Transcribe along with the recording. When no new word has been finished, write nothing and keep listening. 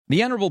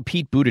The Honorable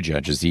Pete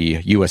Buttigieg is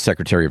the U.S.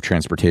 Secretary of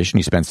Transportation.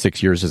 He spent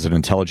 6 years as an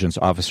intelligence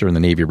officer in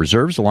the Navy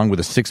Reserves, along with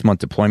a 6-month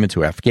deployment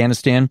to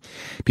Afghanistan.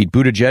 Pete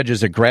Buttigieg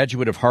is a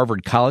graduate of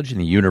Harvard College and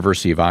the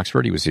University of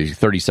Oxford. He was the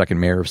 32nd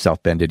mayor of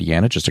South Bend,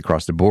 Indiana, just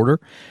across the border.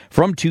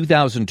 From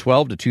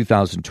 2012 to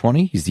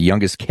 2020, he's the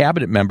youngest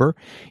cabinet member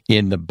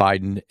in the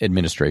Biden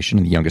administration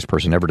and the youngest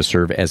person ever to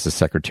serve as the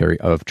Secretary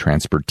of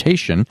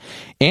Transportation.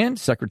 And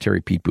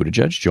Secretary Pete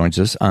Buttigieg joins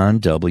us on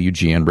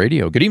WGN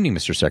Radio. Good evening,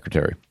 Mr.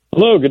 Secretary.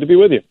 Hello, good to be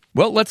with you.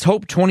 Well, let's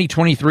hope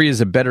 2023 is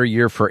a better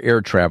year for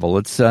air travel.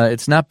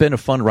 It's not been a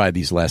fun ride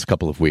these last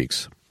couple of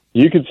weeks.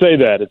 You could say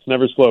that. It's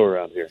never slow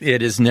around here.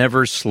 It is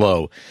never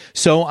slow.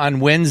 So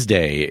on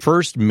Wednesday,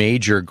 first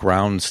major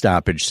ground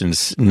stoppage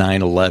since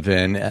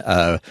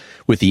 9/11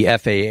 with the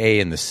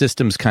FAA and the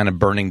systems kind of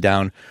burning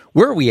down.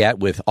 Where are we at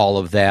with all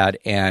of that,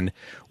 and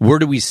where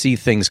do we see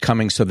things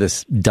coming so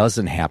this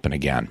doesn't happen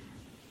again?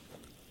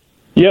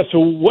 Yeah, so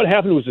what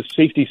happened was a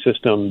safety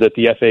system that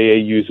the FAA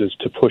uses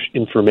to push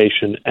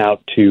information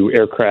out to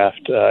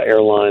aircraft,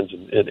 airlines,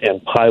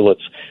 and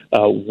pilots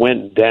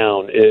went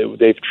down.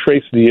 They've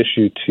traced the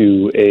issue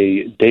to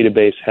a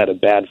database, had a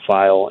bad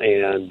file,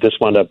 and this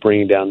wound up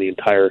bringing down the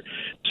entire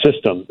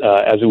system.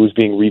 As it was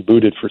being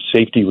rebooted for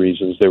safety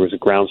reasons, there was a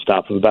ground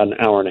stop of about an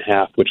hour and a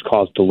half, which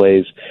caused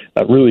delays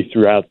really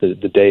throughout the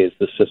day as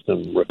the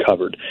system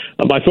recovered.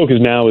 My focus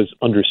now is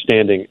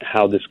understanding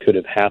how this could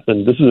have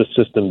happened. This is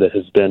a system that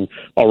has been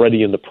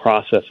already in the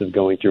process of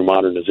going through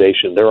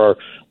modernization. There are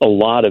a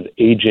lot of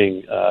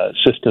aging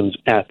systems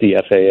at the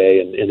FAA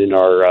and in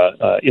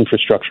our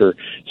infrastructure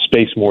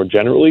space more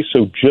generally.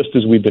 So just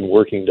as we've been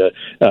working to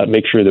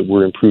make sure that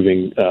we're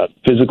improving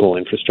physical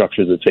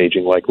infrastructure that's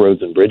aging, like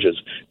roads and bridges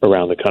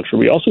around the country,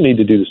 we also need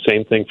to do the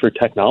same thing for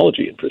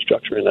technology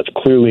infrastructure. And that's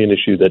clearly an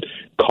issue that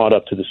caught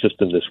up to the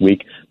system this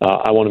week.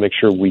 I want to make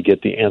sure we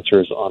get the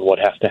answers on what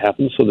has to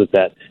happen so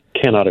that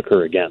cannot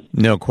occur again.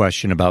 No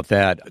question about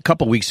that. A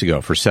couple weeks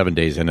ago, for 7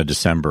 days into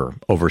December,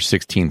 over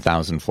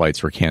 16,000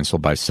 flights were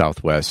canceled by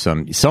Southwest.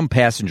 Some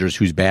passengers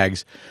whose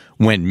bags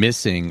went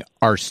missing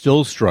are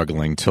still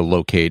struggling to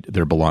locate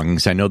their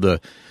belongings. I know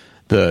the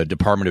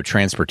Department of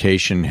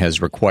Transportation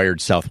has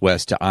required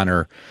Southwest to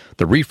honor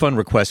the refund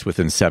request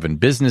within 7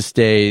 business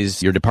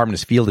days. Your department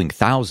is fielding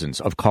thousands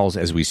of calls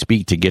as we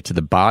speak to get to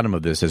the bottom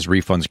of this, as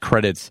refunds,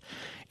 credits,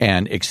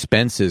 and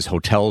expenses,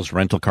 hotels,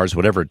 rental cars,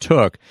 whatever it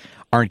took,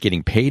 aren't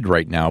getting paid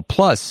right now.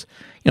 Plus,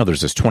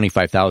 there's this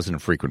 25,000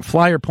 frequent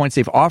flyer points.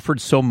 They've offered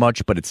so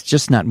much, but it's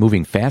just not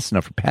moving fast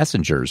enough for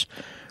passengers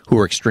who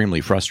are extremely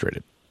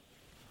frustrated.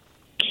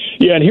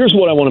 Yeah, and here's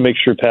what I want to make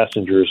sure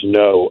passengers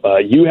know.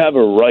 You have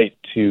a right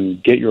to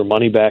get your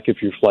money back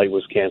if your flight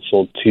was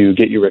canceled, to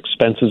get your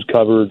expenses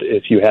covered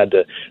if you had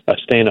to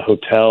stay in a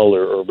hotel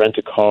or rent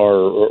a car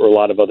or a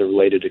lot of other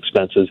related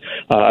expenses.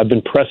 I've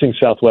been pressing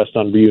Southwest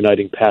on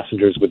reuniting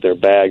passengers with their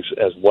bags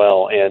as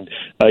well, and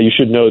you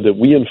should know that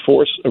we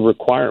enforce a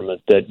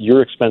requirement that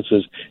your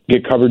expenses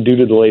get covered due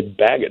to delayed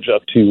baggage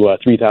up to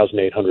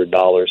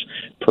 $3,800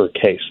 per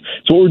case.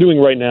 So what we're doing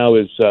right now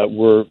is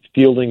we're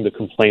fielding the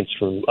complaints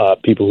from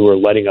people who are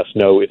letting us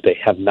know if they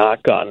have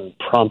not gotten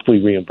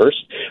promptly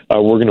reimbursed.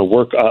 We're going to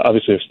work,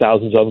 obviously there's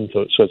thousands of them,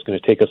 so it's going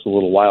to take us a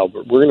little while,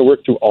 but we're going to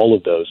work through all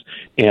of those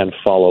and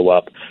follow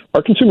up.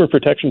 Our consumer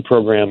protection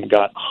program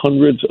got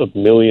hundreds of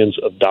millions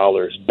of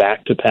dollars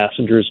back to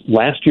passengers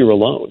last year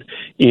alone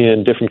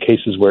in different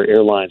cases where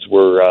airlines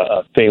were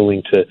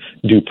failing to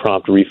do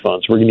prompt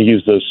refunds. We're going to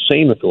use those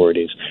same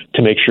authorities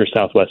to make sure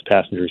Southwest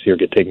passengers here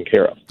get taken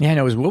care of. Yeah, I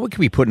know. What can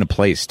we put into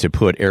place to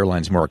put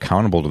airlines more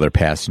accountable to their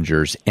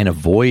passengers and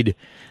avoid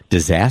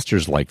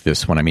disasters like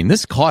this one? I mean,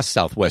 this costs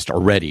Southwest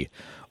already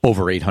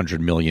over $800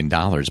 million.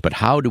 But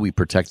how do we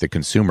protect the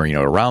consumer?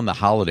 Around the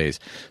holidays,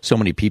 so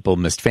many people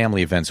missed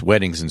family events,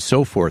 weddings, and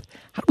so forth.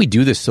 How do we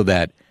do this so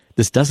that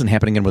this doesn't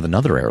happen again with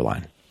another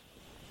airline?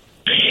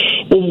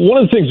 Well,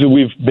 one of the things that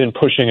we've been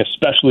pushing,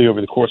 especially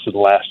over the course of the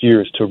last year,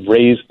 is to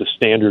raise the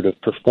standard of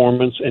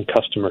performance and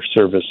customer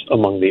service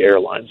among the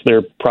airlines.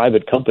 They're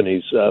private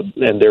companies,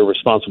 and they're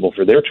responsible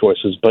for their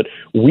choices, but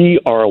we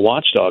are a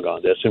watchdog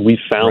on this, and we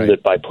found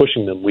that by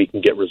pushing them, we can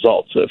get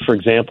results. For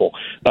example,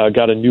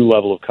 got a new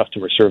level of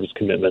customer service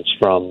commitments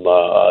from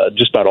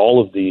just about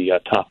all of the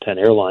top 10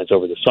 airlines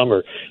over the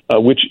summer,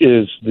 which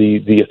is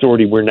the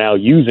authority we're now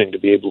using to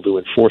be able to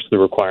enforce the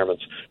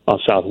requirements on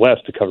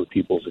Southwest to cover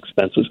people's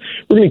expenses.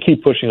 We're going to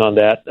keep pushing on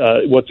that.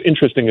 What's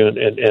interesting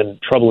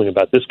and troubling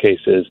about this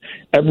case is,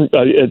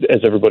 as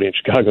everybody in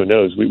Chicago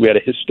knows, we had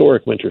a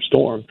historic winter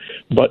storm,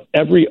 but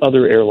every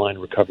other airline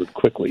recovered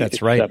quickly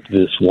except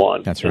this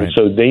one. That's right. And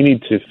so they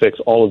need to fix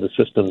all of the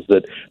systems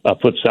that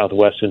put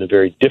Southwest in a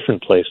very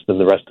different place than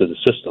the rest of the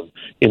system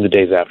in the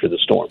days after the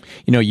storm.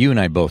 You and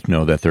I both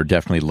know that there are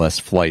definitely less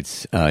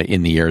flights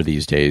in the air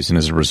these days, and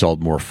as a result,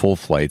 more full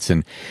flights.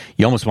 And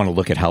you almost want to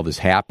look at how this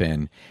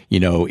happened.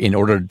 In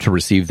order to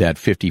receive that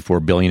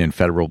 $54 billion in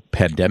federal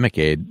pandemic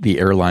aid, the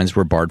airlines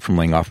were barred from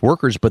laying off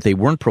workers, but they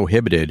weren't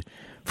prohibited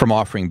from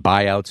offering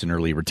buyouts and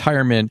early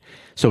retirement.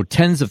 So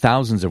tens of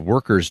thousands of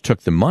workers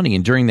took the money,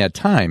 and during that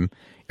time,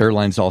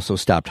 Airlines also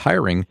stopped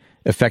hiring,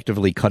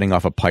 effectively cutting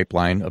off a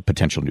pipeline of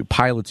potential new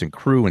pilots and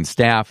crew and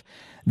staff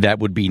that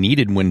would be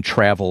needed when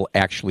travel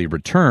actually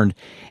returned.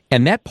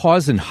 And that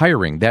pause in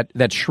hiring,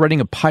 that shredding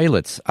of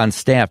pilots on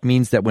staff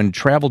means that when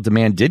travel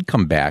demand did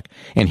come back,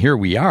 and here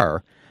we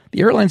are,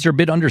 the airlines are a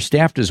bit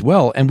understaffed as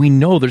well, and we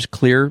know there's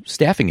clear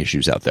staffing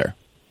issues out there.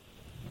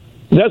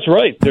 That's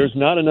right. There's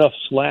not enough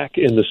slack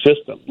in the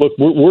system. Look,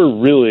 we're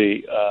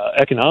really,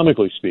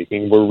 economically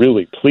speaking, we're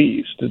really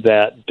pleased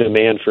that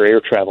demand for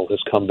air travel has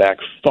come back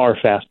far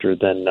faster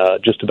than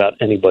just about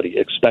anybody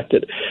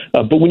expected.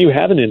 But when you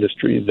have an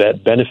industry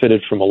that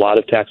benefited from a lot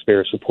of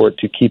taxpayer support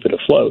to keep it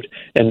afloat,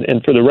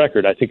 and for the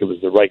record, I think it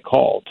was the right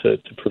call to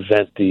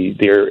prevent the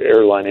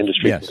airline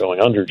industry from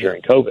going under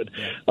during COVID.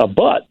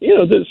 But,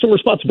 there's some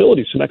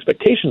responsibilities, some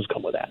expectations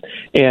come with that.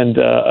 And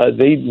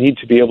they need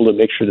to be able to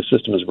make sure the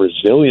system is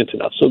resilient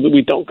enough so that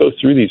we don't go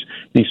through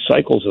these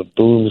cycles of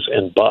booms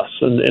and busts.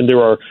 And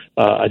there are,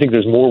 I think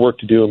there's more work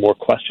to do and more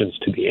questions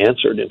to be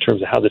answered in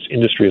terms of how this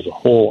industry as a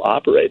whole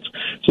operates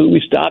so that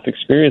we stop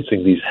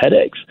experiencing these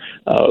headaches,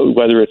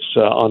 whether it's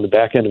on the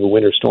back end of a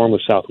winter storm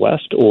with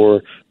Southwest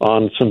or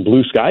on some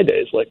blue sky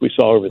days like we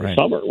saw over the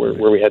summer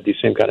where we had these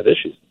same kind of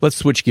issues. Let's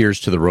switch gears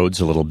to the roads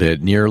a little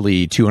bit.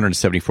 Nearly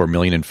 $274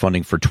 million in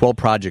funding for 12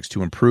 projects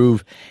to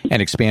improve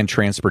and expand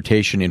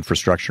transportation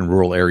infrastructure in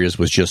rural areas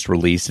was just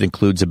released. It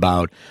includes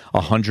about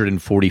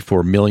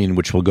 $144 million,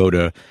 which will go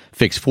to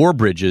fix 4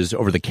 bridges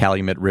over the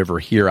Calumet River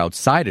here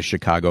outside of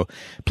Chicago.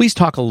 Please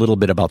talk a little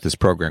bit about this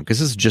program, because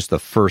this is just the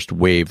first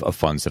wave of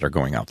funds that are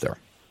going out there.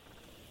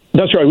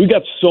 That's right. We've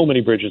got so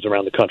many bridges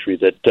around the country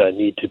that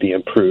need to be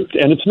improved.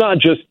 And it's not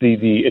just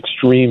the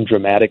extreme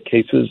dramatic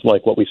cases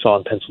like what we saw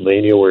in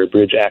Pennsylvania where a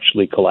bridge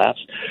actually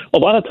collapsed. A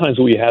lot of times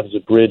what we have is a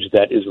bridge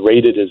that is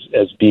rated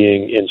as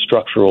being in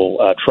structural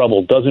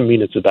trouble. Doesn't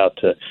mean it's about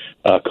to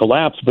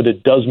collapse, but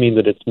it does mean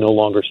that it's no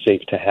longer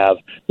safe to have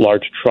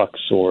large trucks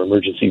or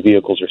emergency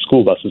vehicles or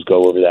school buses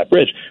go over that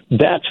bridge.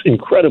 That's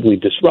incredibly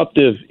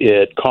disruptive.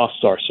 It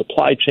costs our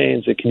supply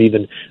chains. It can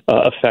even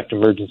affect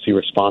emergency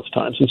response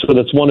times. And so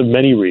that's one of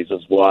many reasons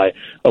why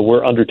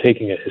we're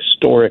undertaking a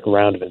historic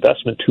round of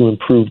investment to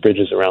improve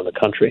bridges around the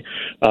country.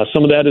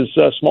 Some of that is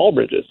small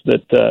bridges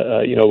that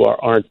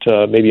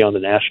aren't maybe on the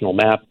national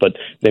map, but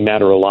they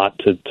matter a lot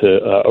to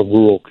a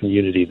rural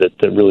community that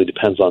really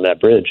depends on that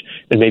bridge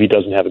and maybe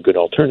doesn't have a good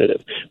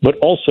alternative. But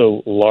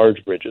also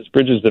large bridges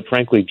that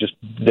frankly just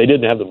they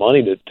didn't have the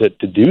money to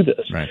do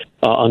this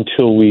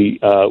until we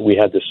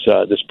had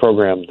this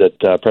program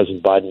that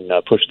President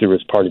Biden pushed through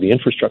as part of the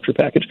infrastructure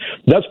package.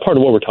 That's part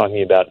of what we're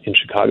talking about in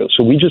Chicago.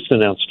 So we just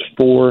announced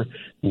 4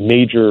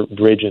 major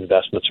bridge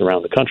investments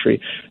around the country,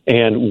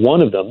 and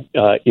one of them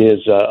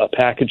is a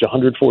package,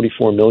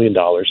 $144 million,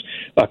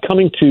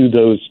 coming to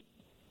those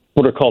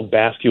what are called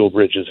bascule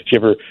bridges. If you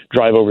ever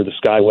drive over the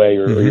Skyway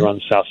or you're on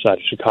the south side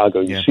of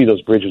Chicago, you see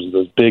those bridges with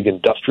those big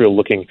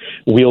industrial-looking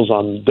wheels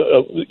on.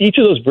 Each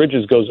of those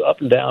bridges goes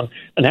up and down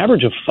an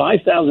average of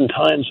 5,000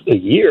 times a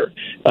year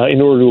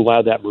in order to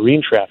allow that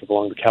marine traffic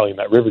along the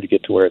Calumet River to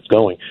get to where it's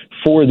going.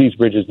 4 of these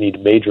bridges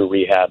need major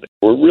rehab.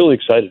 We're really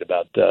excited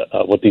about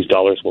what these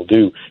dollars will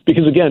do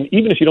because, again,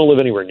 even if you don't live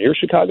anywhere near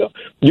Chicago,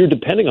 you're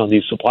depending on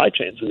these supply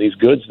chains and these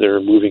goods that are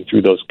moving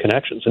through those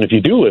connections. And if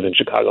you do live in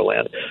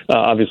Chicagoland,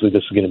 obviously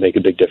this is going to make a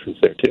big difference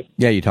there too.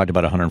 Yeah, you talked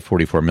about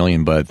 $144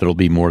 million, but there'll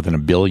be more than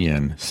 $1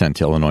 billion sent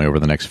to Illinois over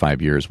the next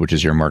 5 years, which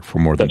is earmarked for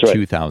more than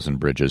 2,000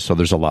 bridges. So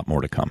there's a lot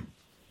more to come.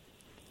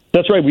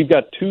 That's right. We've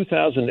got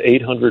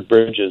 2,800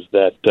 bridges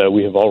that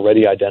we have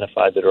already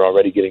identified that are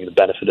already getting the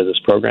benefit of this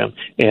program,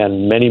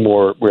 and many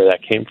more where that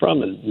came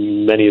from,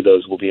 and many of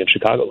those will be in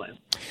Chicagoland.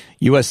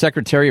 U.S.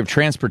 Secretary of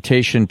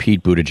Transportation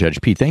Pete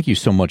Buttigieg. Pete, thank you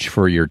so much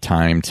for your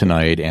time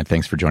tonight, and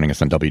thanks for joining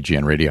us on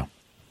WGN Radio.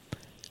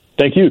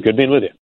 Thank you. Good being with you.